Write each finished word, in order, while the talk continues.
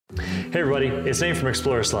Hey everybody, it's Nate from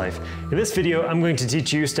Explorer's Life. In this video, I'm going to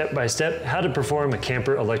teach you step by step how to perform a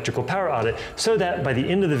camper electrical power audit so that by the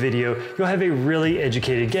end of the video, you'll have a really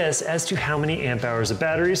educated guess as to how many amp hours of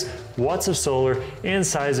batteries, watts of solar, and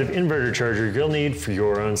size of inverter charger you'll need for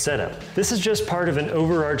your own setup. This is just part of an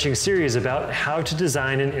overarching series about how to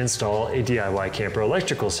design and install a DIY camper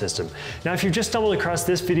electrical system. Now, if you've just stumbled across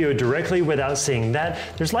this video directly without seeing that,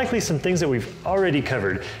 there's likely some things that we've already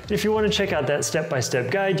covered. And if you want to check out that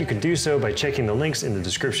step-by-step guide, you can do so by checking the links in the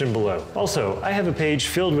description below. Also, I have a page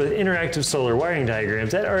filled with interactive solar wiring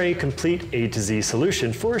diagrams that are a complete A to Z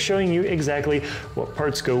solution for showing you exactly what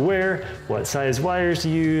parts go where, what size wires to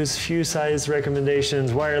use, fuse size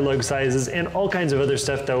recommendations, wire lug sizes, and all kinds of other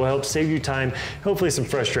stuff that will help save you time, hopefully some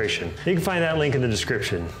frustration. You can find that link in the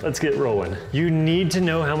description. Let's get rolling. You need to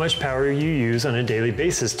know how much power you use on a daily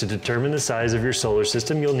basis to determine the size of your solar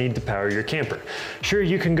system you'll need to power your camper. Sure,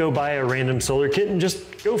 you can go buy a random solar kit and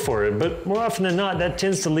just go for it, but more often than not, that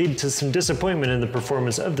tends to lead to some disappointment in the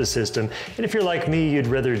performance of the system, and if you're like me, you'd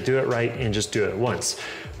rather do it right and just do it once.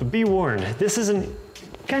 But be warned, this isn't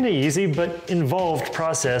kind of easy but involved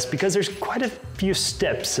process because there's quite a few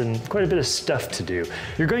steps and quite a bit of stuff to do.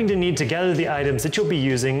 You're going to need to gather the items that you'll be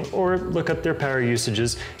using or look up their power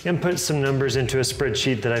usages and put some numbers into a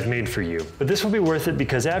spreadsheet that I've made for you. But this will be worth it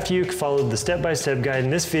because after you follow the step-by-step guide in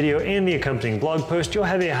this video and the accompanying blog post, you'll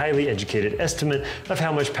have a highly educated estimate of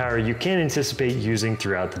how much power you can anticipate using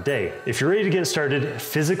throughout the day. If you're ready to get started,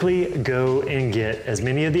 physically go and get as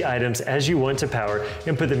many of the items as you want to power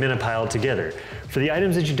and put them in a pile together. For the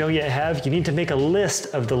items that you don't yet have, you need to make a list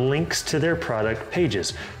of the links to their product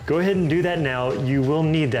pages. Go ahead and do that now. You will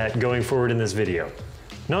need that going forward in this video.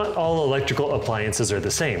 Not all electrical appliances are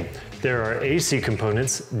the same. There are AC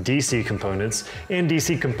components, DC components, and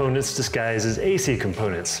DC components disguised as AC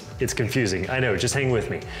components. It's confusing, I know, just hang with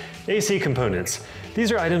me. AC components.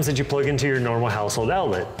 These are items that you plug into your normal household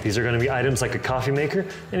outlet. These are going to be items like a coffee maker,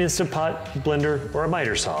 an Instant Pot, blender, or a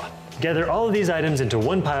miter saw. Gather all of these items into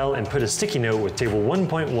one pile and put a sticky note with table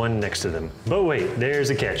 1.1 next to them. But wait, there's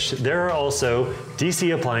a catch. There are also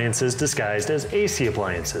DC appliances disguised as AC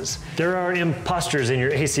appliances. There are imposters in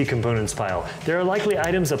your AC components pile. There are likely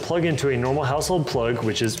items that plug into a normal household plug,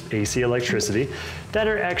 which is AC electricity, that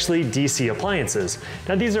are actually DC appliances.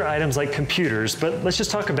 Now these are items like computers, but let's just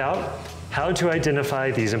talk about how to identify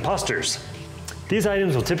these imposters. These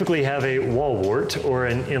items will typically have a wall wart or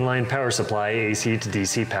an inline power supply AC to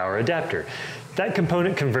DC power adapter. That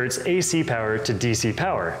component converts AC power to DC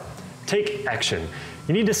power. Take action.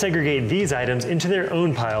 You need to segregate these items into their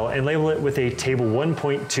own pile and label it with a table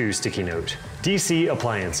 1.2 sticky note. DC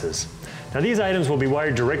appliances. Now these items will be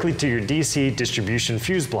wired directly to your DC distribution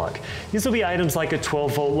fuse block. These will be items like a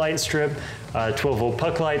 12-volt light strip, 12-volt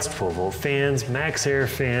puck lights, 12-volt fans, max air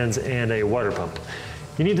fans, and a water pump.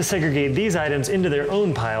 You need to segregate these items into their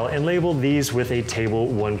own pile and label these with a table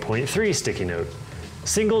 1.3 sticky note.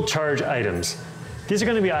 Single charge items. These are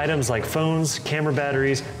going to be items like phones, camera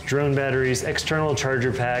batteries, drone batteries, external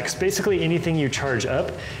charger packs, basically anything you charge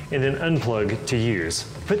up and then unplug to use.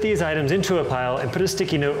 Put these items into a pile and put a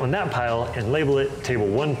sticky note on that pile and label it table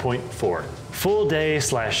 1.4. Full day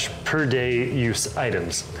 / per day use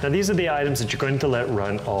items. Now these are the items that you're going to let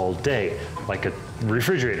run all day, like a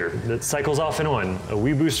refrigerator that cycles off and on, a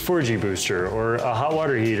WeBoost 4G booster, or a hot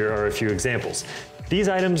water heater are a few examples. These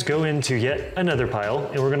items go into yet another pile,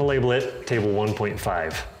 and we're going to label it table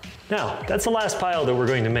 1.5. Now, that's the last pile that we're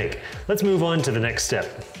going to make. Let's move on to the next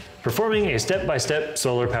step. Performing a step-by-step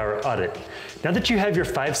solar power audit. Now that you have your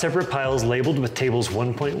 5 separate piles labeled with tables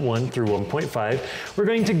 1.1 through 1.5, we're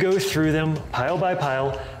going to go through them pile by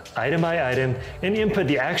pile, item by item, and input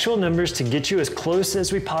the actual numbers to get you as close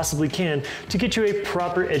as we possibly can to get you a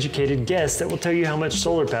proper educated guess that will tell you how much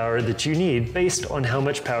solar power that you need based on how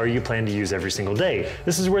much power you plan to use every single day.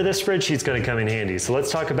 This is where this spreadsheet's going to come in handy, so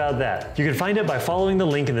let's talk about that. You can find it by following the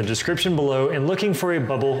link in the description below and looking for a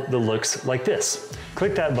bubble that looks like this.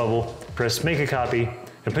 Click that bubble, press make a copy,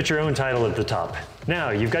 and put your own title at the top.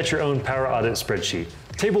 Now you've got your own power audit spreadsheet.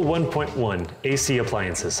 Table 1.1, AC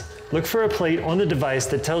appliances. Look for a plate on the device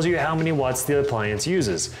that tells you how many watts the appliance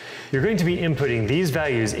uses. You're going to be inputting these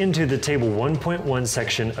values into the table 1.1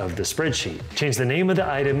 section of the spreadsheet. Change the name of the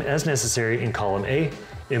item as necessary in column A,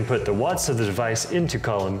 input the watts of the device into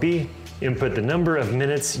column B, input the number of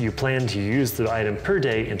minutes you plan to use the item per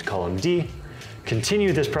day into column D.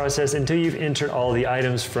 Continue this process until you've entered all the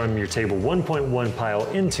items from your table 1.1 pile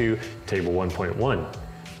into table 1.1.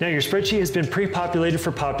 Now your spreadsheet has been pre-populated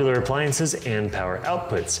for popular appliances and power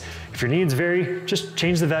outputs. If your needs vary, just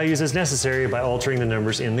change the values as necessary by altering the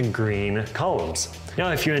numbers in the green columns.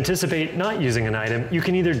 Now if you anticipate not using an item, you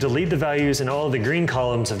can either delete the values in all of the green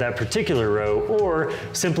columns of that particular row, or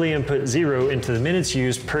simply input 0 into the minutes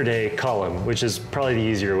used per day column, which is probably the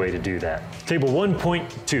easier way to do that. Table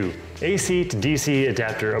 1.2, AC to DC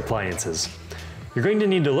adapter appliances. You're going to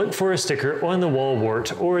need to look for a sticker on the wall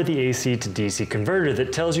wart or the AC to DC converter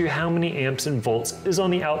that tells you how many amps and volts is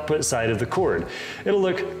on the output side of the cord. It'll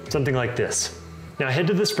look something like this. Now head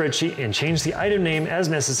to the spreadsheet and change the item name as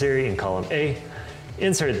necessary in column A.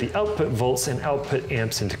 Insert the output volts and output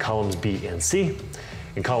amps into columns B and C.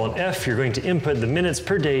 In column F, you're going to input the minutes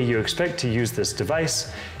per day you expect to use this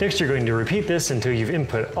device. Next, you're going to repeat this until you've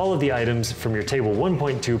input all of the items from your table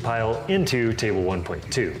 1.2 pile into table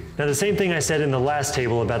 1.2. Now, the same thing I said in the last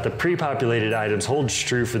table about the pre-populated items holds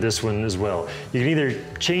true for this one as well. You can either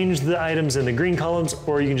change the items in the green columns,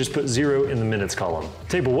 or you can just put 0 in the minutes column.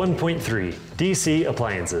 Table 1.3, DC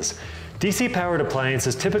appliances. DC-powered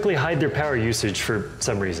appliances typically hide their power usage for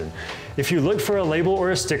some reason. If you look for a label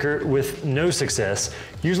or a sticker with no success,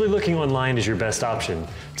 usually looking online is your best option.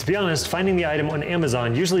 To be honest, finding the item on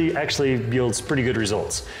Amazon usually actually yields pretty good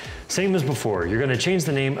results. Same as before, you're going to change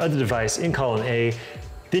the name of the device in column A,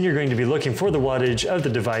 then you're going to be looking for the wattage of the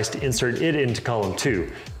device to insert it into column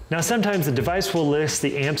 2. Now sometimes the device will list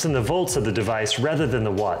the amps and the volts of the device rather than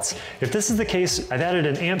the watts. If this is the case, I've added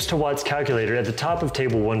an amps to watts calculator at the top of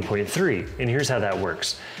table 1.3, and here's how that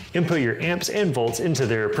works. Input your amps and volts into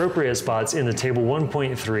their appropriate spots in the table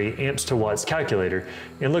 1.3 amps to watts calculator,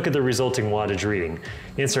 and look at the resulting wattage reading.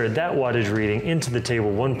 Insert that wattage reading into the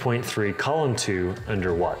table 1.3 column 2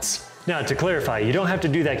 under watts. Now to clarify, you don't have to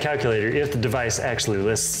do that calculator if the device actually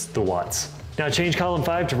lists the watts. Now change column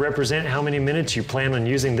 5 to represent how many minutes you plan on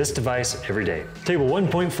using this device every day. Table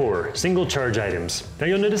 1.4, single charge items. Now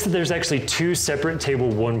you'll notice that there's actually two separate table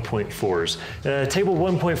 1.4s. Table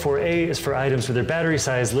 1.4a is for items with their battery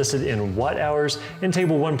size listed in watt hours, and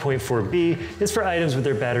table 1.4b is for items with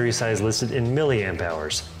their battery size listed in milliamp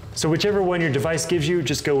hours. So whichever one your device gives you,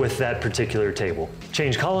 just go with that particular table.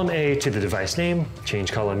 Change column A to the device name,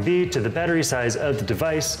 change column B to the battery size of the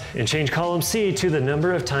device, and change column C to the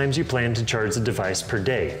number of times you plan to charge the device per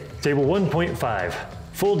day. Table 1.5,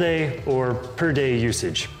 full day or per day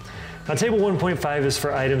usage. Now table 1.5 is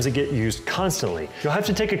for items that get used constantly. You'll have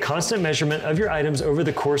to take a constant measurement of your items over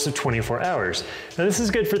the course of 24 hours. Now this is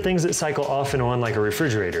good for things that cycle off and on like a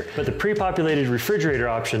refrigerator, but the pre-populated refrigerator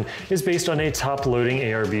option is based on a top-loading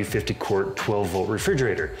ARB 50-quart 12-volt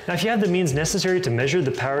refrigerator. Now if you have the means necessary to measure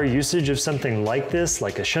the power usage of something like this,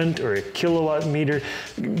 like a shunt or a kilowatt meter,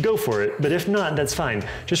 go for it, but if not, that's fine.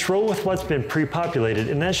 Just roll with what's been pre-populated,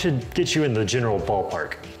 and that should get you in the general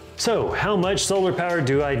ballpark. So, how much solar power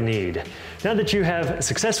do I need? Now that you have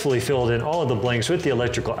successfully filled in all of the blanks with the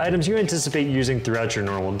electrical items you anticipate using throughout your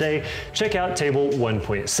normal day, check out table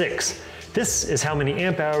 1.6. This is how many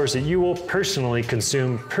amp hours that you will personally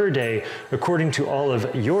consume per day according to all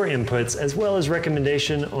of your inputs, as well as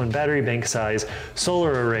recommendation on battery bank size,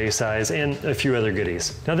 solar array size, and a few other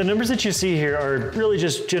goodies. Now the numbers that you see here are really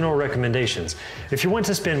just general recommendations. If you want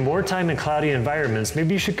to spend more time in cloudy environments,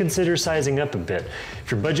 maybe you should consider sizing up a bit.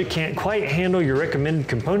 If your budget can't quite handle your recommended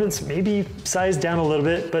components, maybe size down a little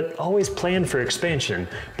bit, but always plan for expansion.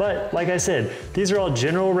 But like I said, these are all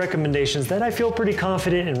general recommendations that I feel pretty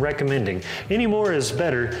confident in recommending. Any more is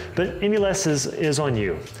better, but any less is on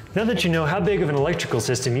you. Now that you know how big of an electrical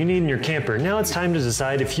system you need in your camper, now it's time to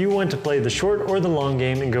decide if you want to play the short or the long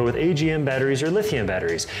game and go with AGM batteries or lithium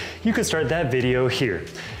batteries. You can start that video here.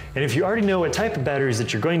 And if you already know what type of batteries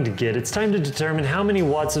that you're going to get, it's time to determine how many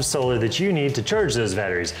watts of solar that you need to charge those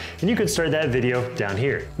batteries. And you can start that video down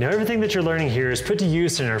here. Now everything that you're learning here is put to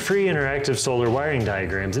use in our free interactive solar wiring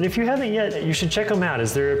diagrams. And if you haven't yet, you should check them out,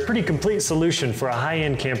 as they're a pretty complete solution for a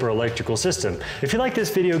high-end camper electrical system. If you like this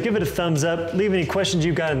video, give it a thumbs up, leave any questions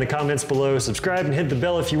you've got in the comments below, subscribe and hit the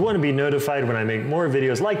bell if you want to be notified when I make more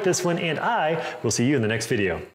videos like this one, and I will see you in the next video.